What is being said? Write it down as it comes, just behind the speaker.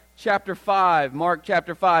chapter 5. Mark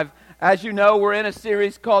chapter 5. As you know, we're in a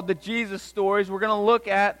series called The Jesus Stories. We're going to look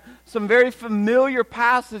at some very familiar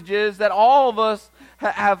passages that all of us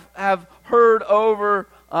have heard over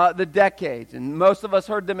the decades. And most of us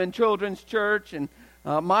heard them in children's church. And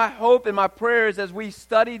my hope and my prayer is as we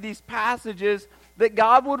study these passages that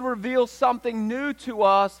God would reveal something new to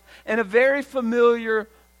us in a very familiar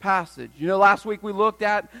passage. You know, last week we looked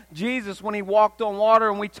at Jesus when he walked on water,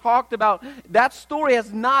 and we talked about that story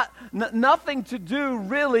has nothing to do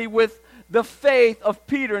really with the faith of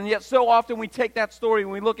Peter, and yet so often we take that story and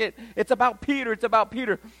we look at it's about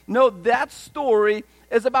Peter. No, that story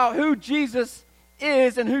is about who Jesus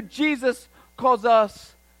is and who Jesus calls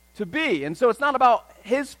us to be. And so it's not about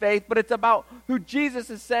his faith, but it's about who Jesus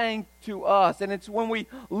is saying to us. And it's when we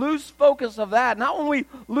lose focus of that, not when we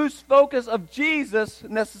lose focus of Jesus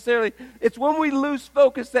necessarily, it's when we lose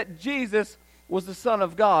focus that Jesus was the Son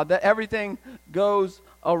of God, that everything goes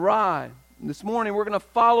awry. And this morning we're going to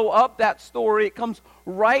follow up that story. It comes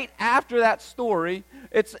right after that story.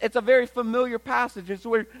 It's a very familiar passage. It's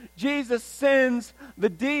where Jesus sends the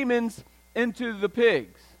demons into the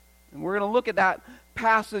pigs. And we're going to look at that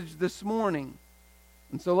passage this morning.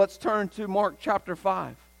 And so let's turn to Mark chapter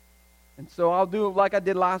 5. And so I'll do like I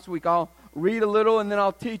did last week. I'll read a little and then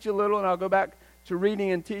I'll teach a little, and I'll go back to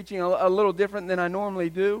reading and teaching a little different than I normally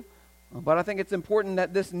do. But I think it's important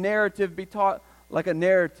that this narrative be taught like a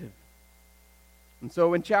narrative. And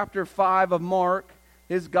so in chapter 5 of Mark,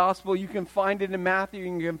 his gospel, you can find it in Matthew,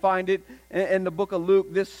 you can find it in the book of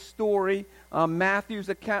Luke. This story, Matthew's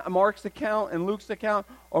account, Mark's account, and Luke's account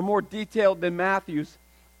are more detailed than Matthew's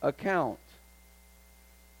account.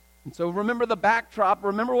 And so remember the backdrop,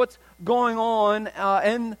 remember what's going on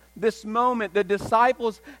in this moment. The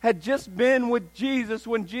disciples had just been with Jesus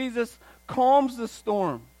when Jesus calms the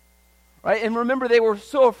storm. Right? And remember, they were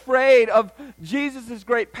so afraid of Jesus'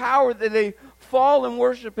 great power that they fall and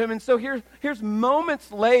worship him. And so here's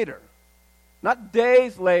moments later, not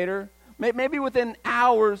days later, maybe within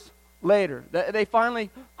hours later, that they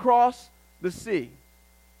finally cross the sea.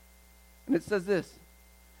 And it says this,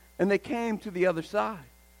 and they came to the other side.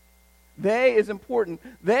 They is important.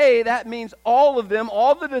 They, that means all of them,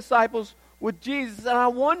 all the disciples with Jesus. And I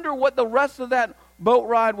wonder what the rest of that boat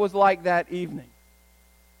ride was like that evening.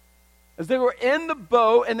 As they were in the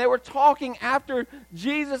boat and they were talking after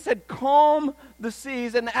Jesus had calmed the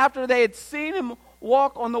seas and after they had seen him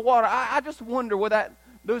walk on the water. I just wonder what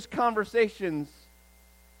those conversations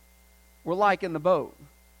were like in the boat.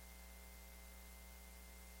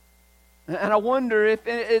 And I wonder if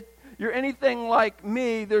you're anything like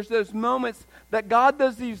me, there's those moments that God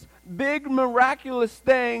does these big miraculous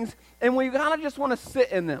things and we kind of just want to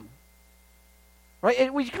sit in them.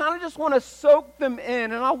 Right? We kind of just want to soak them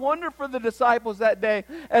in. And I wonder for the disciples that day,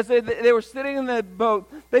 as they were sitting in the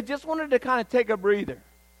boat, they just wanted to kind of take a breather.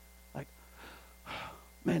 Like,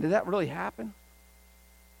 man, did that really happen?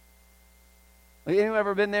 Like, anyone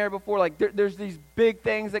ever been there before? Like, there's these big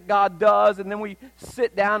things that God does, and then we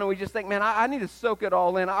sit down and we just think, man, I need to soak it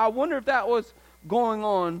all in. I wonder if that was going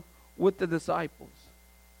on with the disciples.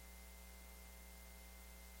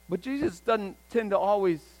 But Jesus doesn't tend to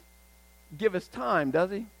always give us time, does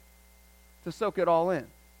he? To soak it all in.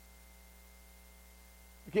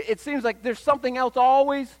 It seems like there's something else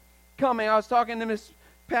always coming. I was talking to Miss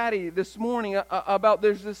Patty this morning about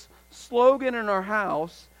there's this slogan in our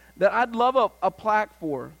house that I'd love a plaque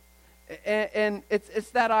for. And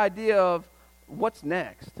it's that idea of what's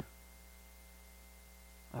next.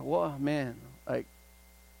 Like, well, man, like,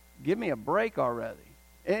 give me a break already.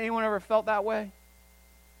 Anyone ever felt that way?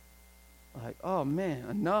 Like, oh man,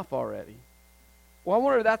 enough already. Well, I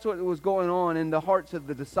wonder if that's what was going on in the hearts of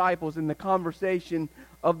the disciples, in the conversation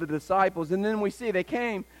of the disciples. And then we see they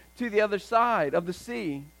came to the other side of the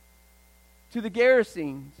sea, to the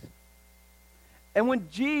Gerasenes. And when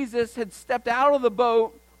Jesus had stepped out of the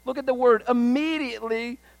boat, look at the word,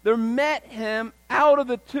 immediately there met him out of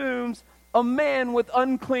the tombs a man with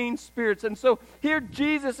unclean spirits. And so here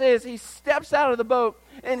Jesus is, he steps out of the boat,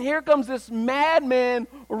 and here comes this madman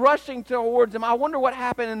rushing towards him. I wonder what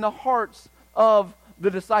happened in the hearts of the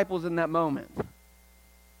disciples in that moment.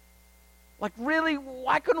 Like, really,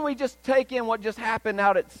 why couldn't we just take in what just happened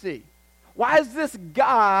out at sea? Why is this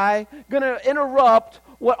guy going to interrupt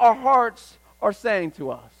what our hearts are saying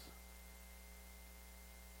to us?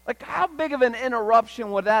 Like, how big of an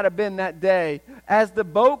interruption would that have been that day? As the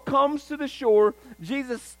boat comes to the shore,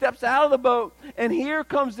 Jesus steps out of the boat, and here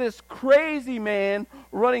comes this crazy man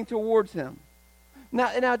running towards him.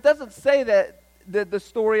 Now it doesn't say that the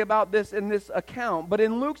story about this in this account, but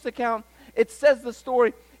in Luke's account, it says the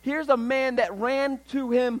story, here's a man that ran to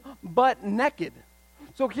him butt naked.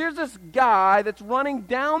 So here's this guy that's running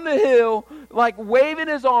down the hill, like waving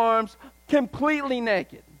his arms, completely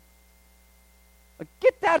naked. Like,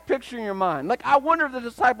 get that picture in your mind. Like, I wonder if the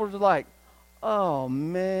disciples are like, oh,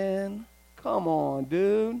 man, come on,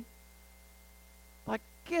 dude. Like,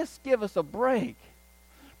 just give us a break.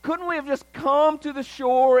 Couldn't we have just come to the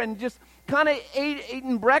shore and just kind of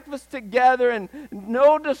eaten breakfast together and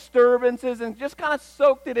no disturbances and just kind of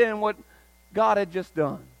soaked it in what God had just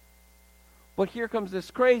done? But here comes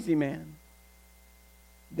this crazy man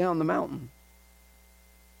down the mountain.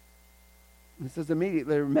 And it says,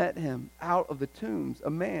 immediately there met him out of the tombs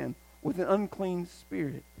a man with an unclean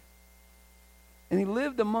spirit. And he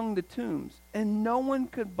lived among the tombs, and no one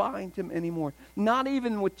could bind him anymore, not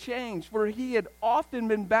even with chains, for he had often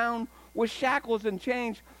been bound with shackles and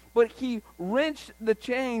chains. But he wrenched the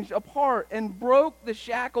chains apart and broke the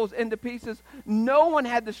shackles into pieces. No one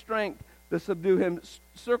had the strength to subdue him.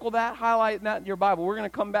 Circle that, highlight that in your Bible. We're going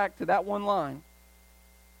to come back to that one line.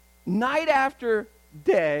 Night after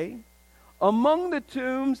day, among the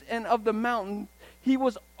tombs and of the mountain, he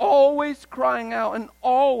was always crying out and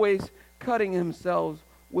always cutting himself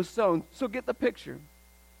with stones. So get the picture.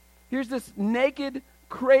 Here's this naked,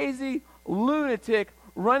 crazy lunatic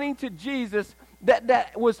running to Jesus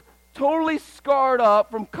that was totally scarred up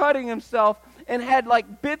from cutting himself and had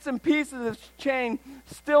like bits and pieces of chain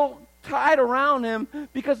still tied around him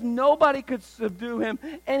because nobody could subdue him,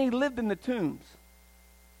 and he lived in the tombs.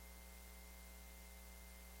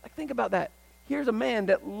 Like, think about that. Here's a man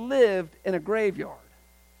that lived in a graveyard.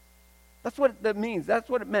 That's what that means. That's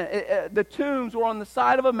what it meant. The tombs were on the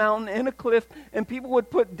side of a mountain in a cliff, and people would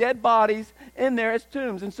put dead bodies in there as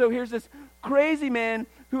tombs. And so here's this crazy man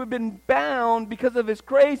who had been bound because of his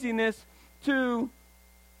craziness to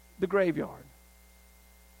the graveyard.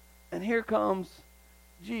 And here comes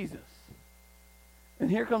Jesus. And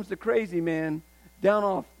here comes the crazy man down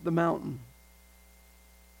off the mountain.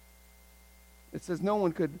 It says no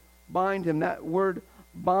one could bind him. That word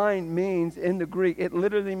bind means, in the Greek, it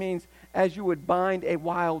literally means as you would bind a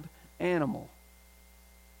wild animal.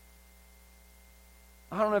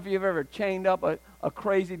 I don't know if you've ever chained up a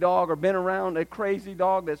crazy dog or been around a crazy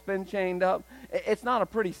dog that's been chained up. It's not a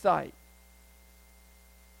pretty sight.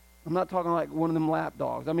 I'm not talking like one of them lap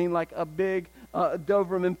dogs. I mean like a big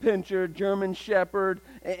Doberman Pinscher, German Shepherd,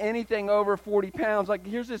 anything over 40 pounds. Like,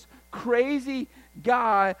 here's this crazy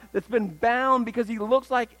guy that's been bound because he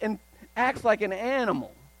looks like and acts like an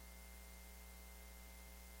animal.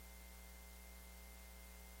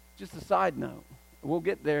 Just a side note. We'll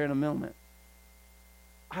get there in a moment.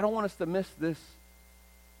 I don't want us to miss this.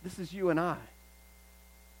 This is you and I.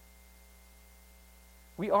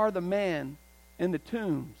 We are the man in the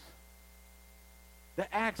tombs that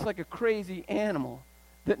acts like a crazy animal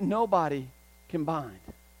that nobody can bind.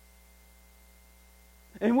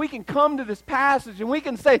 And we can come to this passage and we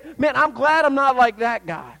can say, man, I'm glad I'm not like that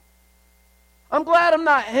guy. I'm glad I'm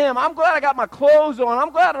not him. I'm glad I got my clothes on.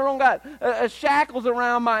 I'm glad I don't got shackles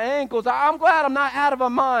around my ankles. I'm glad I'm not out of my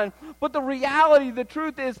mind. But the reality, the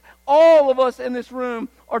truth is, all of us in this room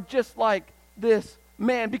are just like this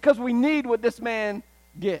man because we need what this man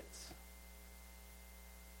gets.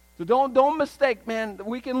 So don't mistake, man.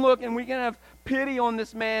 We can look and we can have pity on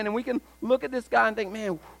this man and we can look at this guy and think,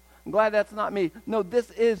 man, I'm glad that's not me. No,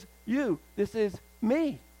 this is you. This is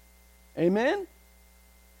me. Amen?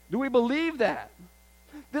 Do we believe that?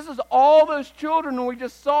 This is all those children we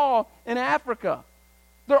just saw in Africa.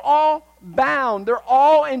 They're all bound. They're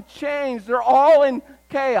all in chains. They're all in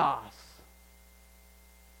chaos.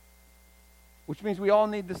 Which means we all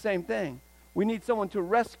need the same thing. We need someone to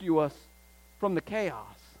rescue us from the chaos.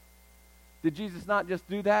 Did Jesus not just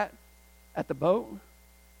do that at the boat?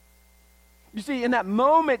 You see, in that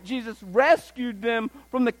moment, Jesus rescued them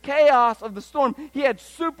from the chaos of the storm. He had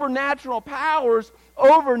supernatural powers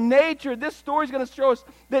over nature. This story is going to show us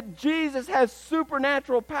that Jesus has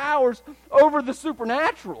supernatural powers over the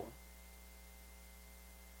supernatural.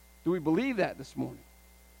 Do we believe that this morning?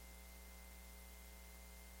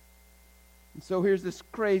 And so here's this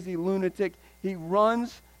crazy lunatic. He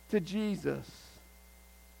runs to Jesus.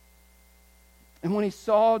 And when he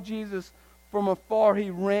saw Jesus from afar, he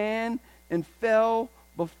ran and fell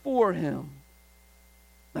before him.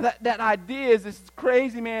 Now that idea is this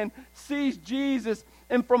crazy man sees Jesus,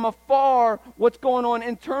 and from afar, what's going on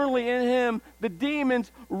internally in him, the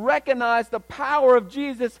demons recognize the power of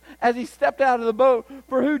Jesus as he stepped out of the boat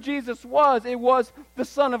for who Jesus was. It was the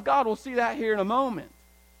Son of God. We'll see that here in a moment.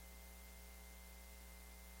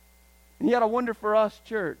 And yet I wonder for us,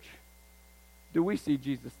 church, do we see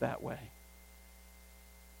Jesus that way?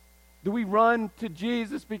 Do we run to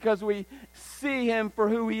Jesus because we see him for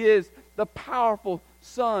who he is, the powerful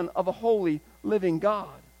Son of a holy, living God.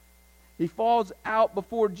 He falls out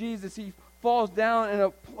before Jesus. He falls down in a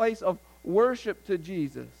place of worship to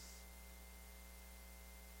Jesus.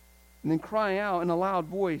 And then crying out in a loud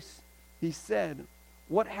voice, he said,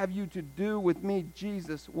 "What have you to do with me,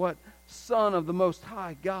 Jesus, what Son of the Most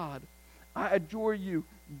High God? I adjure you,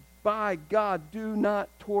 by God, do not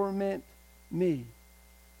torment me."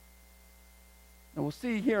 And we'll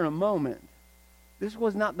see here in a moment, this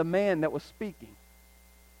was not the man that was speaking.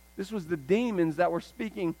 This was the demons that were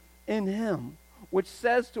speaking in him, which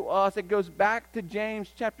says to us, it goes back to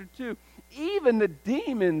James chapter 2, even the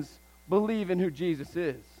demons believe in who Jesus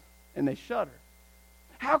is, and they shudder.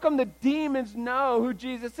 How come the demons know who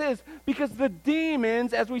Jesus is? Because the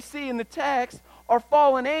demons, as we see in the text, are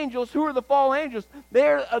fallen angels. Who are the fallen angels?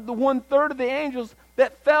 They're the 1/3 of the angels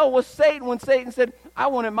that fell with Satan when Satan said, "I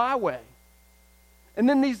want it my way." And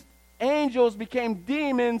then these angels became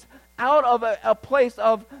demons out of a place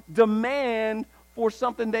of demand for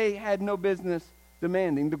something they had no business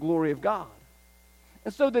demanding, the glory of God.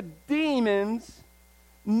 And so the demons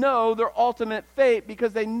know their ultimate fate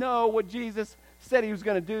because they know what Jesus said he was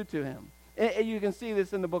going to do to him. And you can see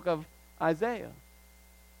this in the book of Isaiah.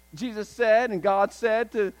 Jesus said, and God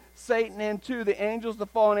said to Satan and to the angels, the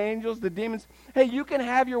fallen angels, the demons, "Hey, you can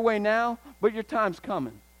have your way now, but your time's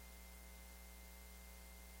coming."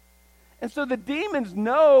 And so the demons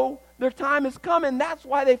know their time is coming. That's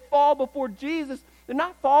why they fall before Jesus. They're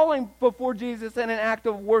not falling before Jesus in an act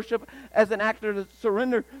of worship, as an act of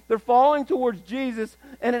surrender. They're falling towards Jesus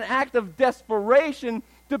in an act of desperation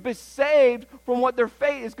to be saved from what their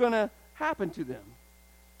fate is going to happen to them.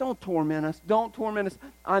 Don't torment us. Don't torment us.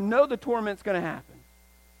 I know the torment's going to happen.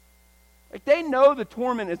 Like, they know the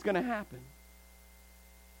torment is going to happen.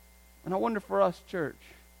 And I wonder for us, church,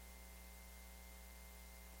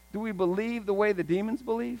 do we believe the way the demons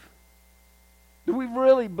believe? Do we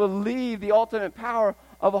really believe the ultimate power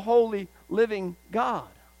of a holy, living God?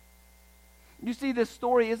 You see, this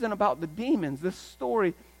story isn't about the demons. This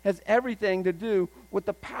story has everything to do with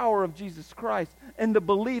the power of Jesus Christ and the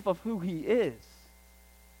belief of who he is.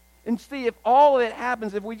 And see, if all of it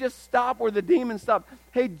happens, if we just stop where the demons stop,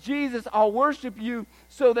 "Hey, Jesus, I'll worship you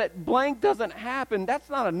so that blank doesn't happen," that's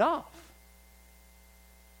not enough.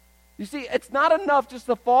 You see, it's not enough just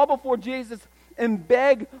to fall before Jesus and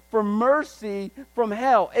beg for mercy from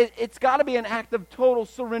hell. It's got to be an act of total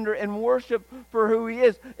surrender and worship for who he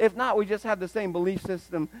is. If not, we just have the same belief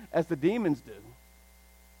system as the demons do.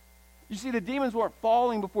 You see, the demons weren't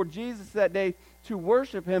falling before Jesus that day to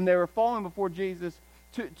worship him. They were falling before Jesus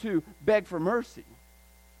to beg for mercy.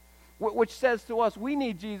 Which says to us, we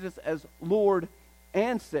need Jesus as Lord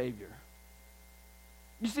and Savior.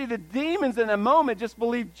 You see, the demons in a moment just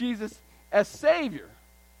believed Jesus as Savior.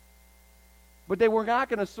 But they were not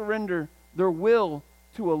going to surrender their will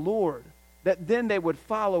to a Lord that then they would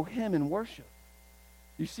follow him in worship.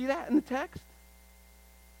 You see that in the text?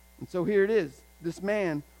 And so here it is. This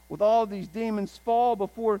man with all these demons fall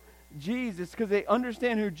before Jesus because they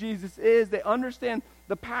understand who Jesus is. They understand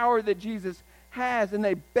the power that Jesus has, and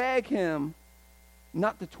they beg him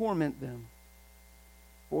not to torment them.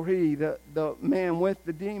 For he, the man with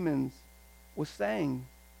the demons, was saying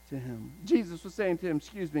to him, Jesus was saying to him,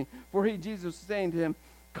 Jesus was saying to him,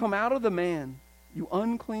 "Come out of the man, you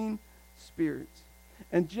unclean spirits."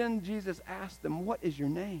 And then Jesus asked them, "What is your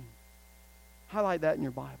name?" Highlight that in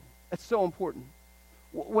your Bible. That's so important.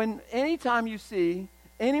 Anytime you see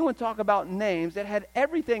anyone talk about names, that had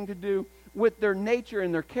everything to do with their nature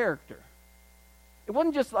and their character. It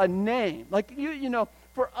wasn't just a name. Like, you know,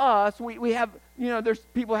 for us, we have, there's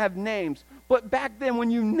people have names. But back then,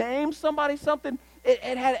 when you name somebody something,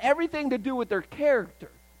 it had everything to do with their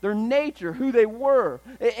character, their nature, who they were.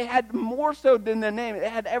 It had more so than the name. It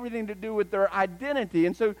had everything to do with their identity.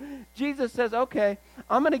 And so Jesus says, "Okay,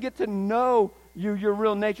 I'm going to get to know you, your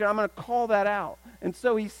real nature. I'm going to call that out." And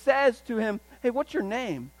so he says to him, "Hey, what's your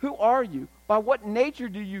name? Who are you? By what nature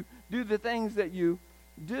do you do the things that you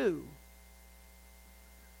do?"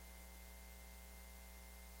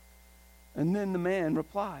 And then the man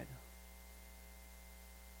replied,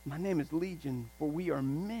 "My name is Legion, for we are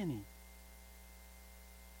many."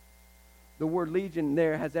 The word legion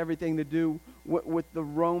there has everything to do with the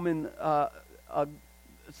Roman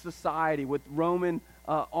society, with Roman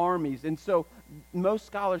armies. And so most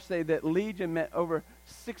scholars say that legion meant over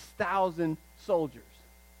 6,000 soldiers.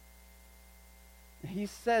 He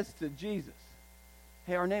says to Jesus,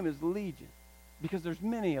 "Hey, our name is Legion because there's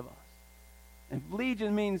many of us." And if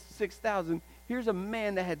legion means 6,000, here's a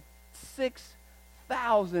man that had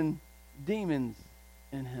 6,000 demons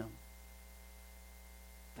in him.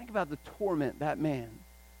 Think about the torment that man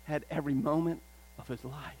had every moment of his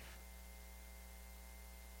life.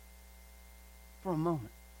 For a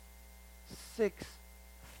moment.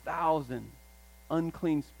 6,000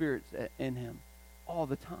 unclean spirits in him all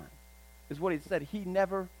the time is what he said. He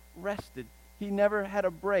never rested. He never had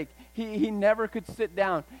a break. He never could sit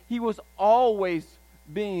down. He was always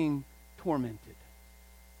being tormented.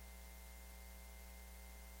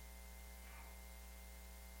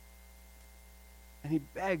 And he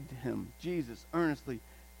begged him, Jesus, earnestly,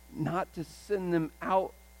 not to send them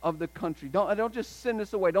out of the country. Don't just send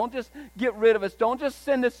us away. Don't just get rid of us. Don't just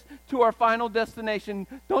send us to our final destination.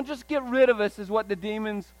 Don't just get rid of us, is what the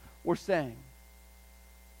demons were saying.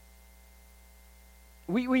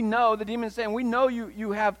 We know, the demons saying, we know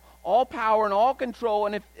you have all power and all control,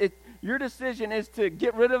 and if your decision is to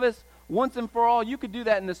get rid of us once and for all, you could do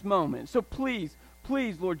that in this moment. So please,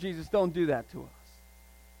 Lord Jesus, don't do that to us.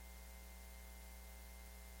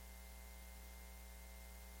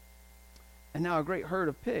 And now a great herd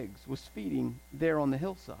of pigs was feeding there on the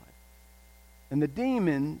hillside. And the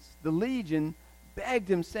demons, the legion, begged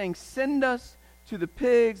him, saying, send us to the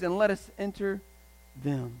pigs and let us enter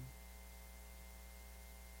them.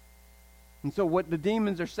 And so what the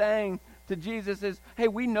demons are saying to Jesus is, hey,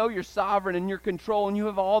 we know you're sovereign and you're control and you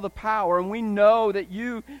have all the power, and we know that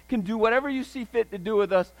you can do whatever you see fit to do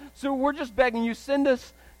with us. So we're just begging you, send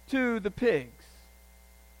us to the pigs.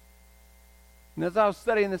 And as I was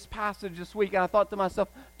studying this passage this week, I thought to myself,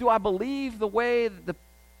 do I believe the way that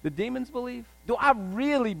the demons believe? Do I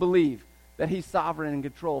really believe that he's sovereign and in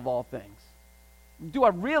control of all things? Do I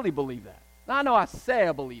really believe that? I know I say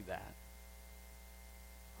I believe that.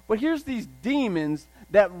 But here's these demons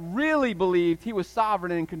that really believed he was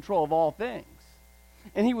sovereign and in control of all things.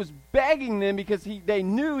 And he was begging them, because they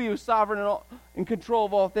knew he was sovereign and in control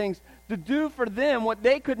of all things, to do for them what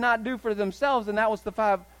they could not do for themselves, and that was to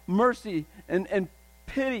have mercy and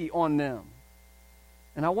pity on them.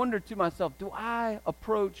 And I wondered to myself, do I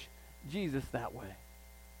approach Jesus that way?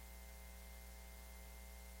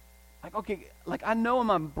 Like I know in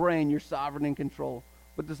my brain you're sovereign and in control,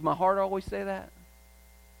 but does my heart always say that?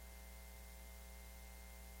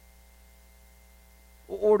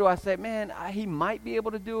 Or do I say, man, he might be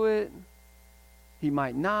able to do it, he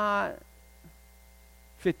might not,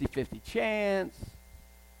 50-50 chance.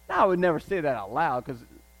 Now, I would never say that out loud, because,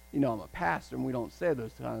 I'm a pastor and we don't say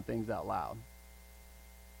those kind of things out loud.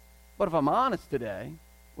 But if I'm honest today,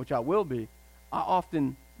 which I will be, I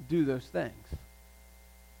often do those things.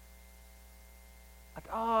 Like,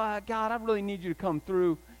 oh, God, I really need you to come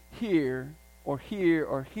through here or here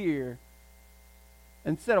or here.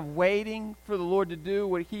 Instead of waiting for the Lord to do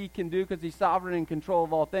what he can do because he's sovereign and in control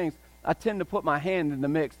of all things, I tend to put my hand in the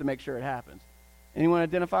mix to make sure it happens. Anyone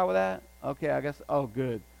identify with that? Okay, I guess, oh,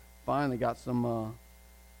 good. Finally got some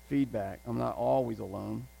feedback. I'm not always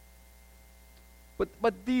alone.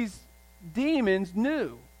 But these demons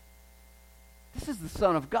knew. This is the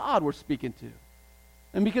Son of God we're speaking to.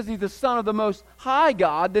 And because he's the Son of the Most High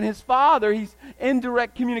God, then his Father, he's in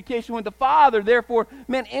direct communication with the Father. Therefore,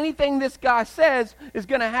 man, anything this guy says is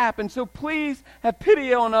going to happen. So please have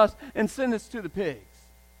pity on us and send us to the pigs.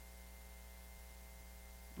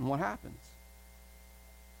 And what happens?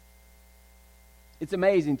 It's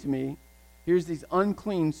amazing to me. Here's these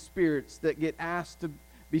unclean spirits that get asked to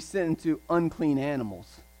be sent into unclean animals.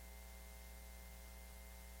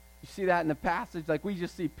 You see that in the passage? Like, we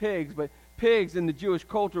just see pigs, but pigs in the Jewish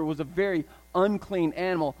culture was a very unclean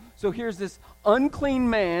animal. So here's this unclean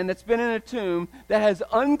man that's been in a tomb that has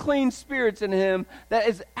unclean spirits in him that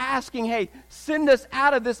is asking, hey, send us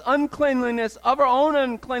out of this uncleanliness, of our own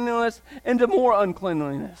uncleanliness, into more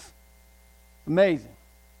uncleanliness. Amazing.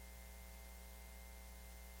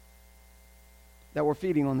 That were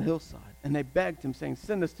feeding on the hillside. And they begged him, saying,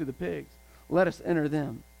 send us to the pigs. Let us enter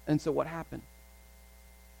them. And so what happened?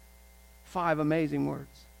 5 amazing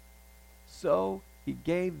words. So he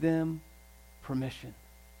gave them permission.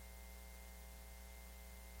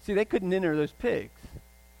 See, they couldn't enter those pigs.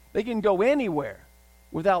 They couldn't go anywhere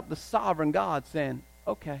without the sovereign God saying,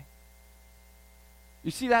 okay.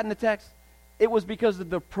 You see that in the text? It was because of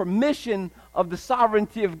the permission of the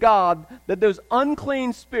sovereignty of God that those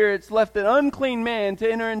unclean spirits left an unclean man to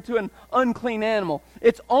enter into an unclean animal.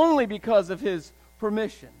 It's only because of his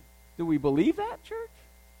permission. Do we believe that, church?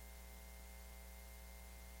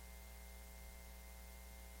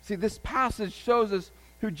 See, this passage shows us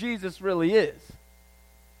who Jesus really is.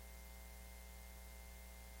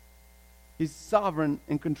 He's sovereign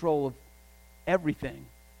in control of everything.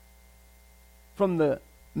 From the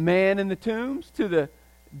man in the tombs, to the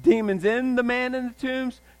demons in the man in the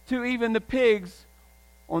tombs, to even the pigs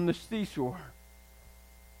on the seashore.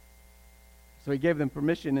 So he gave them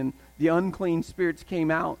permission, and the unclean spirits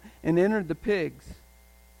came out and entered the pigs.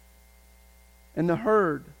 And the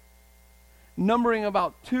herd, numbering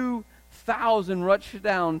about 2,000, rushed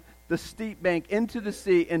down the steep bank into the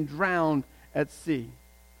sea and drowned at sea.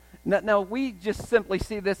 Now, we just simply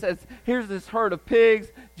see this as, here's this herd of pigs.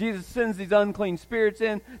 Jesus sends these unclean spirits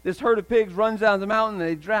in. This herd of pigs runs down the mountain and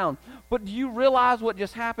they drown. But do you realize what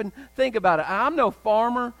just happened? Think about it. I'm no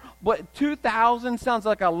farmer, but 2,000 sounds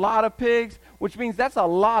like a lot of pigs, which means that's a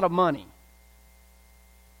lot of money.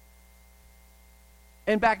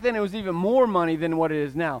 And back then it was even more money than what it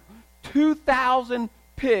is now. 2,000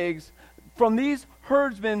 pigs from these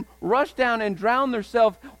herdsmen rushed down and drowned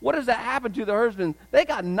themselves. What does that happen to the herdsmen? They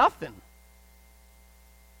got nothing.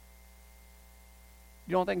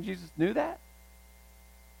 You don't think Jesus knew that?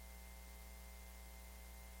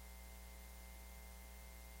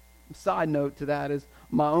 Side note to that is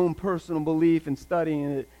my own personal belief in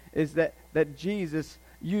studying it is that Jesus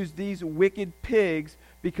used these wicked pigs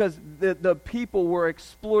because the people were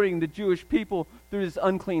exploiting the Jewish people through this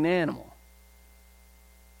unclean animal.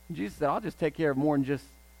 Jesus said, I'll just take care of more than just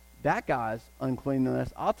that guy's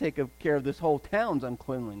uncleanliness. I'll take care of this whole town's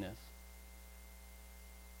uncleanliness.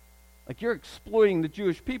 Like, you're exploiting the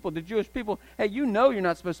Jewish people. The Jewish people, hey, you know you're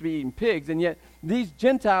not supposed to be eating pigs, and yet these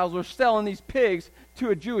Gentiles are selling these pigs to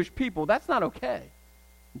a Jewish people. That's not okay.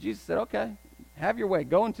 And Jesus said, okay, have your way.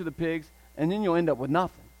 Go into the pigs, and then you'll end up with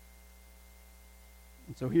nothing.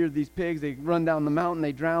 And so here are these pigs. They run down the mountain.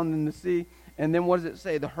 They drown in the sea. And then what does it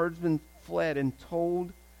say? The herdsmen fled and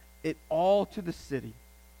told it all to the city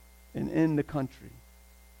and in the country.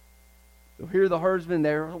 So here are the herdsmen,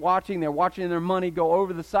 they're watching their money go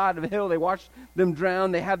over the side of a hill. They watch them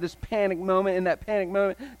drown. They have this panic moment. In that panic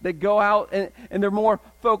moment, they go out and they're more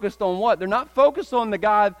focused on what? They're not focused on the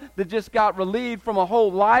guy that just got relieved from a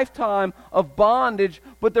whole lifetime of bondage,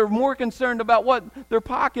 but they're more concerned about what? Their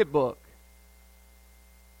pocketbook.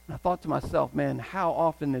 And I thought to myself, man, how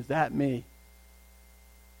often is that me?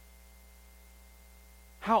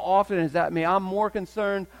 How often is that me? I'm more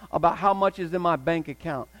concerned about how much is in my bank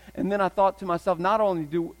account. And then I thought to myself, not only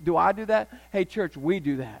do I do that, hey, church, we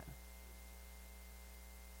do that.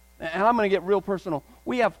 And I'm going to get real personal.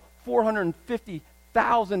 We have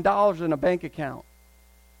 $450,000 in a bank account.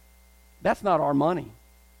 That's not our money.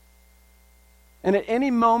 And at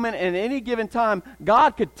any moment, at any given time,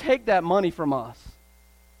 God could take that money from us.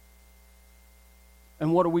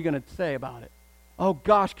 And what are we going to say about it? Oh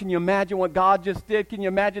gosh, can you imagine what God just did? Can you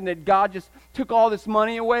imagine that God just took all this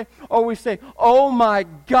money away? Or we say, oh my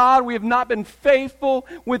God, we have not been faithful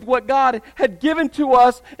with what God had given to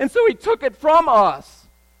us, and so He took it from us.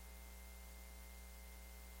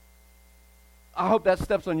 I hope that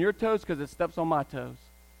steps on your toes because it steps on my toes.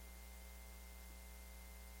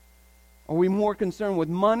 Are we more concerned with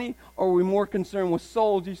money, or are we more concerned with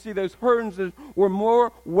souls? You see, those herdsmen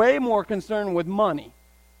were way more concerned with money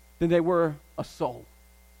than they were a soul.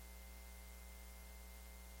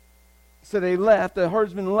 So they left, the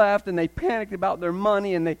herdsmen left, and they panicked about their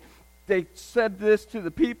money, and they said this to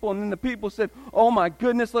the people, and then the people said, oh my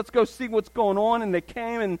goodness, let's go see what's going on. And they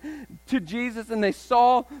came to Jesus, and they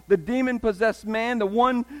saw the demon-possessed man, the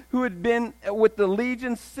one who had been with the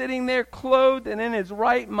legion, sitting there clothed and in his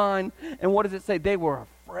right mind. And what does it say? They were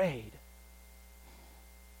afraid.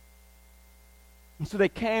 And so they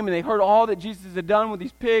came and they heard all that Jesus had done with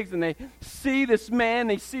these pigs, and they see this man,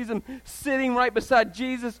 they see him sitting right beside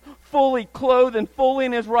Jesus, fully clothed and fully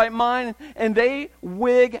in his right mind, and they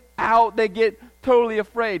wig out, they get totally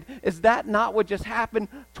afraid. Is that not what just happened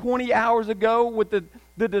 20 hours ago with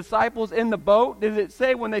the disciples in the boat? Did it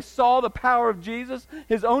say when they saw the power of Jesus,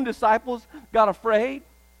 His own disciples got afraid?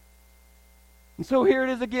 And so here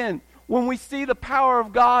it is again. When we see the power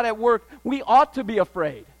of God at work, we ought to be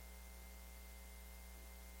afraid.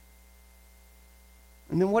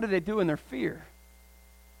 And then what did they do in their fear?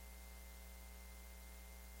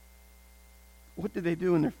 What did they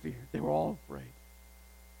do in their fear? They were all afraid.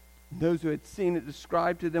 And those who had seen it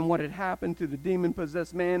described to them what had happened to the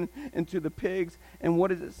demon-possessed man and to the pigs. And what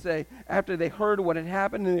does it say? After they heard what had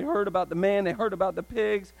happened and they heard about the man, they heard about the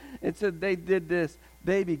pigs, it said they did this.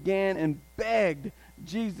 They began and begged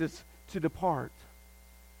Jesus to depart.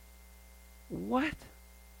 What?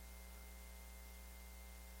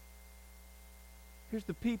 Here's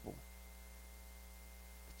the people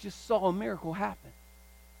that just saw a miracle happen.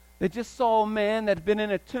 They just saw a man that had been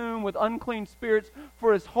in a tomb with unclean spirits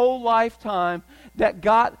for his whole lifetime that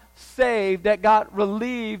got saved, that got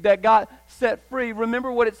relieved, that got set free.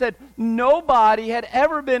 Remember what it said? Nobody had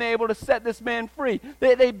ever been able to set this man free.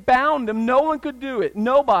 They bound him. No one could do it.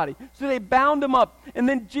 Nobody. So they bound him up. And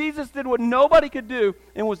then Jesus did what nobody could do,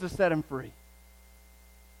 and was to set him free.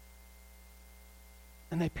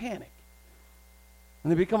 And they panic.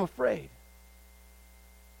 And they become afraid.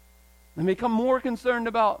 They become more concerned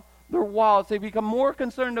about their wallets. They become more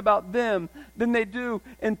concerned about them than they do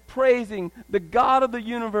in praising the God of the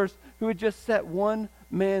universe who had just set one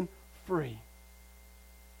man free.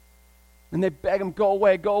 And they beg him, go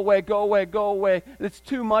away, go away, go away, go away. It's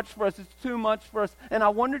too much for us. It's too much for us. And I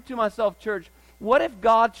wondered to myself, church, what if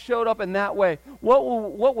God showed up in that way?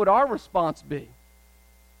 What would our response be?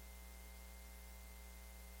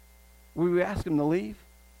 Would we ask him to leave?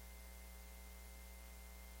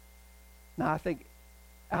 Now, I think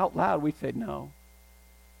out loud we'd say no.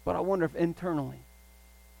 But I wonder if internally,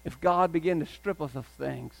 if God began to strip us of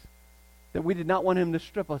things that we did not want him to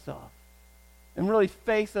strip us of, and really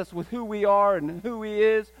face us with who we are and who he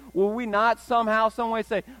is, will we not somehow, some way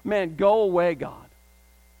say, man, go away, God?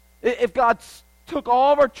 If God took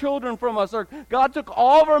all of our children from us, or God took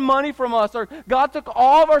all of our money from us, or God took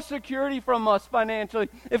all of our security from us financially,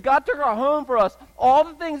 if God took our home for us, all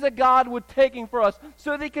the things that God was taking for us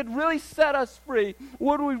so that he could really set us free,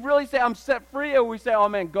 would we really say, I'm set free, or would we say, oh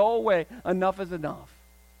man, go away, enough is enough?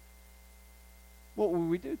 What would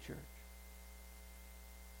we do, church?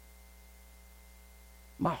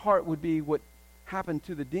 My heart would be what happened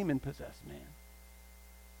to the demon-possessed man.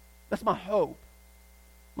 That's my hope.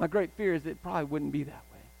 My great fear is it probably wouldn't be that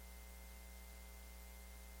way.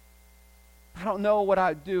 I don't know what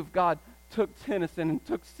I'd do if God took Tennyson and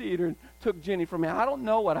took Cedar and took Jenny from me. I don't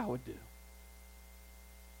know what I would do.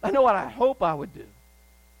 I know what I hope I would do.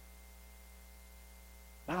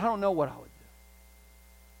 But I don't know what I would do.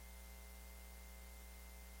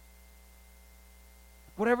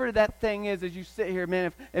 Whatever that thing is as you sit here,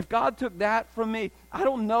 man, if God took that from me, I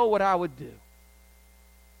don't know what I would do.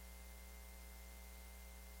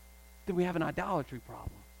 Then we have an idolatry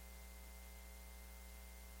problem.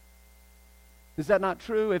 Is that not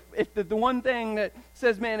true? If the one thing that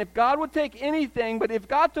says, man, if God would take anything, but if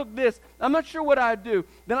God took this, I'm not sure what I'd do,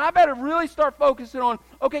 then I better really start focusing on,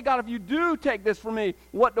 okay, God, if you do take this from me,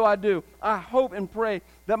 what do I do? I hope and pray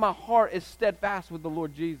that my heart is steadfast with the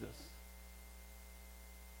Lord Jesus.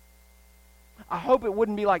 I hope it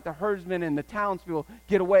wouldn't be like the herdsmen and the townspeople,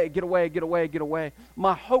 get away, get away, get away, get away.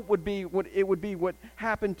 My hope would be what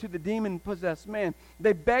happened to the demon-possessed man.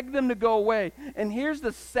 They begged them to go away. And here's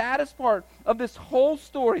the saddest part of this whole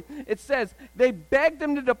story. It says, they begged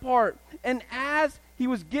him to depart. And as he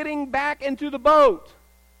was getting back into the boat,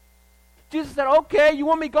 Jesus said, okay, you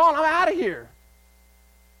want me gone? I'm out of here.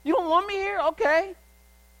 You don't want me here? Okay.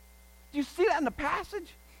 Do you see that in the passage?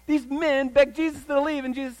 These men begged Jesus to leave,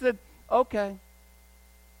 and Jesus said, okay.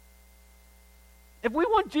 If we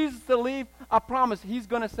want Jesus to leave, I promise he's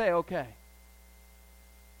going to say okay.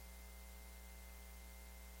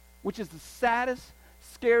 Which is the saddest,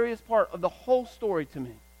 scariest part of the whole story to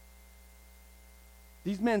me.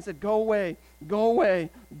 These men said, go away, go away,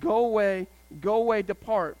 go away, go away,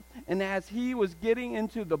 depart. And as he was getting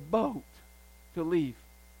into the boat to leave,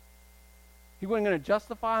 he wasn't going to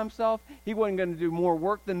justify himself. He wasn't going to do more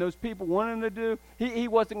work than those people wanted him to do. He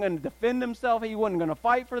wasn't going to defend himself. He wasn't going to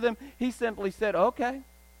fight for them. He simply said, okay,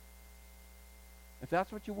 if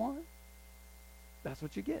that's what you want, that's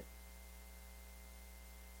what you get.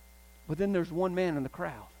 But then there's one man in the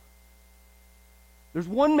crowd. There's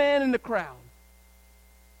one man in the crowd.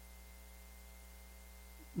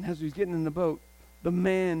 And as he was getting in the boat, the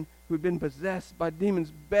man who had been possessed by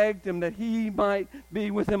demons begged him that he might be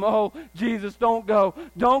with him. Oh, Jesus, don't go.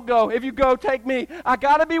 Don't go. If you go, take me. I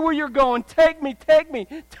got to be where you're going. Take me, take me,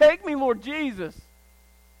 take me, Lord Jesus.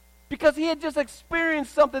 Because he had just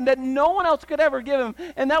experienced something that no one else could ever give him,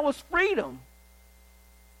 and that was freedom.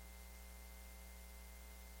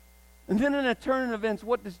 And then in a turn of events,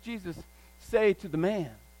 what does Jesus say to the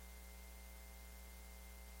man?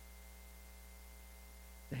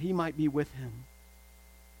 That he might be with him.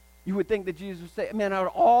 You would think that Jesus would say, man, out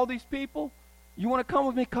of all these people, you want to come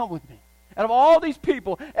with me? Come with me. Out of all these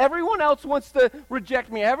people, everyone else wants to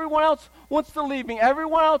reject me. Everyone else wants to leave me.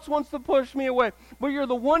 Everyone else wants to push me away. But you're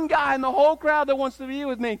the one guy in the whole crowd that wants to be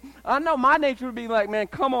with me. I know my nature would be like, man,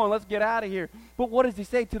 come on, let's get out of here. But what does he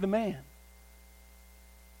say to the man?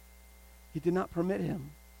 He did not permit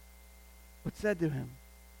him, but said to him,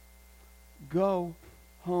 go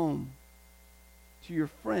home to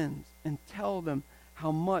your friends and tell them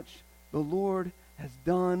how much the Lord has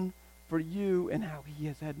done for you and how he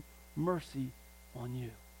has had mercy on you.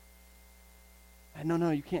 And no,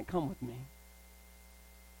 you can't come with me.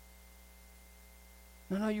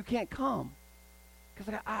 No, you can't come.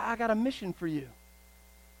 Because I got a mission for you.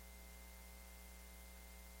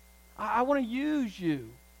 I want to use you.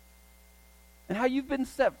 And how you've been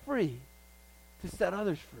set free to set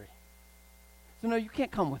others free. So no, you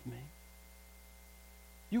can't come with me.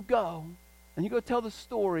 You go, and you go tell the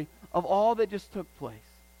story of all that just took place.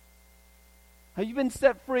 How you've been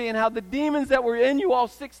set free, and how the demons that were in you, all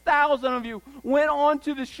 6,000 of you, went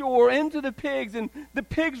onto the shore, into the pigs, and the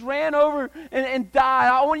pigs ran over and died.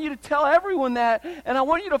 I want you to tell everyone that, and I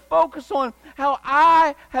want you to focus on how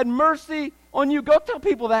I had mercy on you. Go tell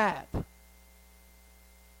people that.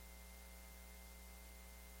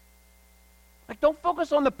 Like, don't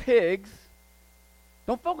focus on the pigs.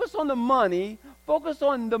 Don't focus on the money. Focus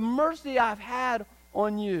on the mercy I've had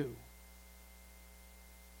on you.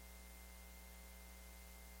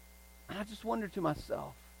 And I just wondered to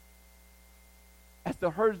myself, as the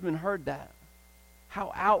herdsmen heard that,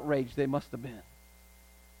 how outraged they must have been.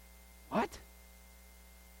 What?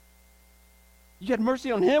 You had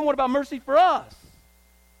mercy on him? What about mercy for us?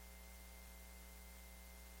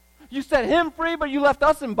 You set him free, but you left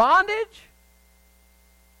us in bondage?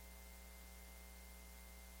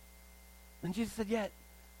 And Jesus said, yeah,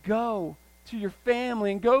 go to your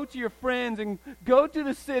family and go to your friends and go to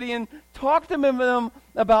the city and talk to them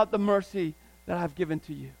about the mercy that I've given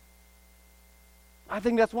to you. I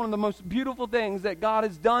think that's one of the most beautiful things that God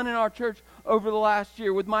has done in our church over the last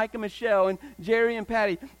year with Mike and Michelle and Jerry and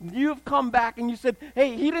Patty. You've come back and you said,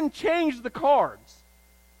 hey, he didn't change the cards.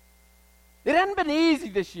 It hasn't been easy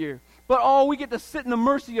this year, but we get to sit in the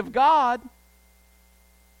mercy of God.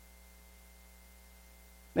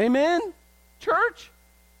 Amen? Church?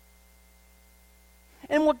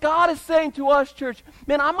 And what God is saying to us, church,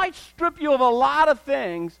 man, I might strip you of a lot of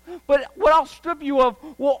things, but what I'll strip you of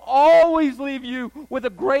will always leave you with a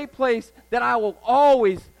great place that I will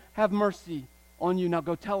always have mercy on you. Now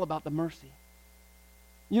go tell about the mercy.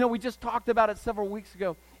 You know, we just talked about it several weeks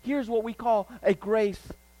ago. Here's what we call a grace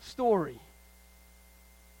story.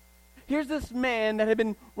 Here's this man that had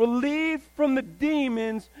been relieved from the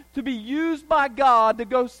demons to be used by God to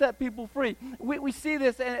go set people free. We see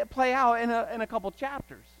this play out in a couple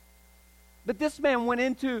chapters. But this man went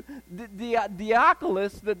into the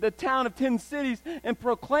Decapolis, the town of 10 cities, and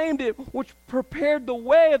proclaimed it, which prepared the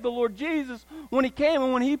way of the Lord Jesus when he came.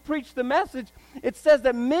 And when he preached the message, it says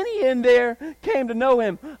that many in there came to know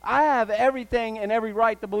him. I have everything and every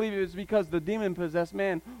right to believe it was because the demon-possessed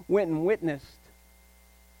man went and witnessed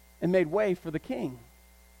and made way for the king.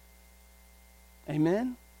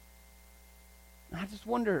 Amen? I just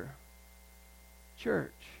wonder,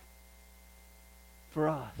 church, for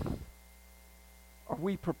us, are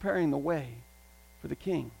we preparing the way for the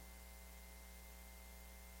king?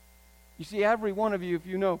 You see, every one of you, if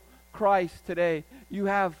you know Christ today, you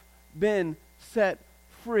have been set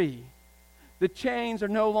free. The chains are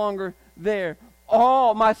no longer there.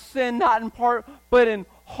 All my sin, not in part, but in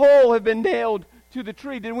whole, have been nailed to the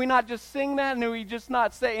tree. Did we not just sing that? And did we just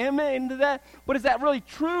not say amen to that? But is that really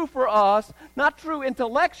true for us? Not true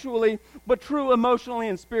intellectually, but true emotionally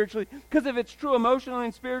and spiritually. Because if it's true emotionally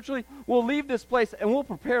and spiritually, we'll leave this place and we'll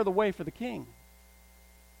prepare the way for the king.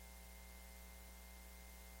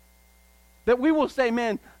 That we will say,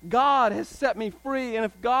 man, God has set me free. And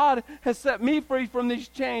if God has set me free from these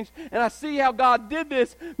chains, and I see how God did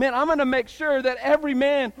this, man, I'm going to make sure that every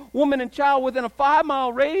man, woman, and child within a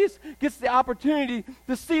 5-mile radius gets the opportunity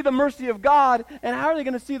to see the mercy of God. And how are they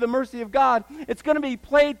going to see the mercy of God? It's going to be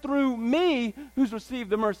played through me who's received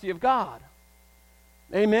the mercy of God.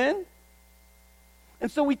 Amen? And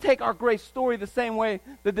so we take our grace story the same way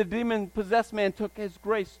that the demon-possessed man took his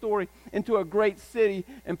grace story into a great city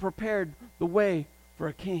and prepared the way for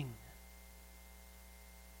a king.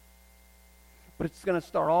 But it's going to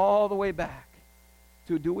start all the way back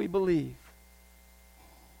to, do we believe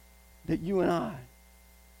that you and I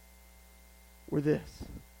were this?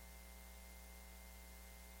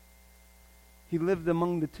 He lived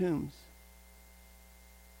among the tombs.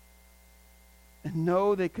 And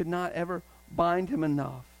no, they could not ever bind him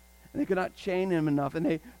enough. And they could not chain him enough. And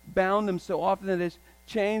they bound him so often that his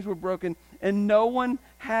chains were broken. And no one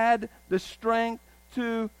had the strength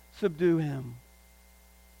to subdue him.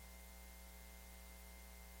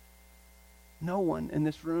 No one in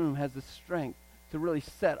this room has the strength to really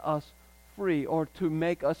set us free or to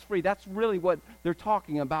make us free. That's really what they're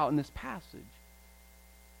talking about in this passage.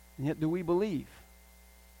 And yet, do we believe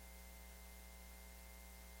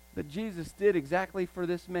that Jesus did exactly for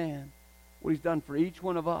this man what he's done for each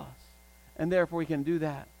one of us, and therefore he can do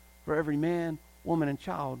that for every man, woman, and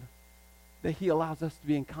child that he allows us to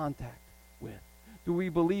be in contact with? Do we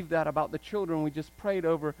believe that about the children we just prayed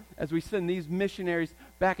over as we send these missionaries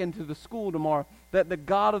back into the school tomorrow? That the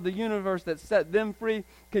God of the universe that set them free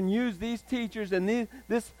can use these teachers and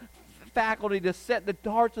this faculty to set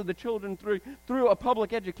the hearts of the children through a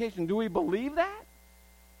public education. Do we believe that?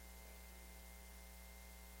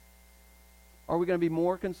 Or are we going to be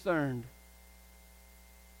more concerned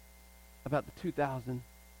about the 2,000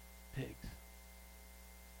 pigs?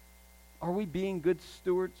 Are we being good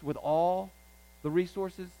stewards with all the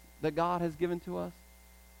resources that God has given to us?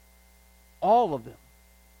 All of them.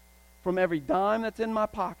 From every dime that's in my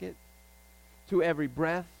pocket to every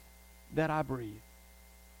breath that I breathe.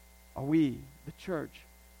 Are we, the church,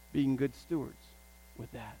 being good stewards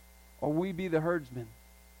with that? Or we be the herdsmen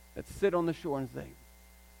that sit on the shore and say,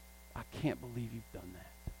 I can't believe you've done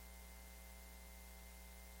that.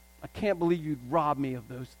 I can't believe you'd rob me of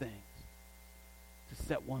those things to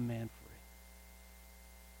set one man free.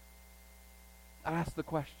 I ask the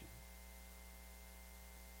question,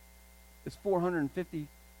 is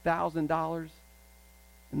 $450,000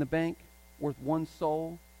 in the bank worth one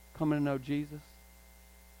soul coming to know Jesus?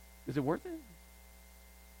 Is it worth it?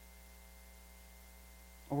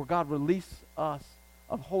 Or will God release us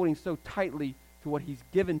of holding so tightly to what he's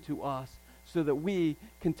given to us so that we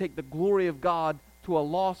can take the glory of God to a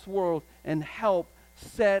lost world and help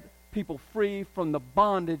set people free from the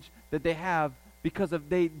bondage that they have because of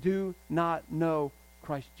they do not know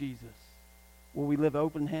Christ Jesus? Will we live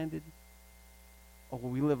open-handed, or will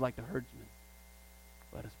we live like the herdsmen?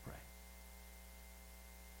 Let us pray.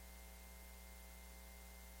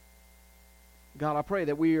 God, I pray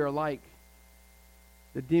that we are like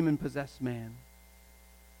the demon-possessed man.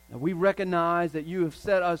 That we recognize that you have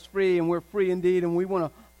set us free, and we're free indeed, and we want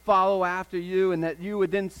to follow after you, and that you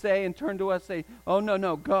would then say and turn to us, say, oh,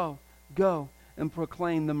 no, go and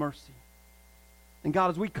proclaim the mercy. And God,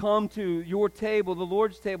 as we come to your table, the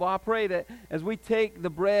Lord's table, I pray that as we take the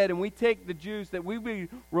bread and we take the juice, that we be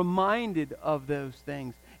reminded of those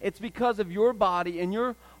things. It's because of your body and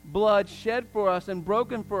your blood shed for us and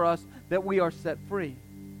broken for us that we are set free.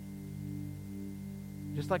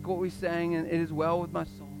 Just like what we sang, and it is well with my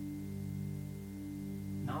soul.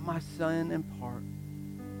 Not my sin in part,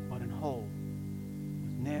 but in whole,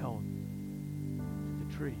 was nailed to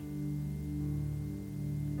the tree.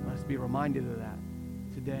 Let us be reminded of that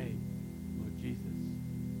today, Lord Jesus.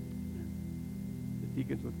 Amen. The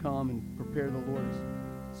deacons would come and prepare the Lord's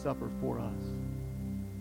Supper for us.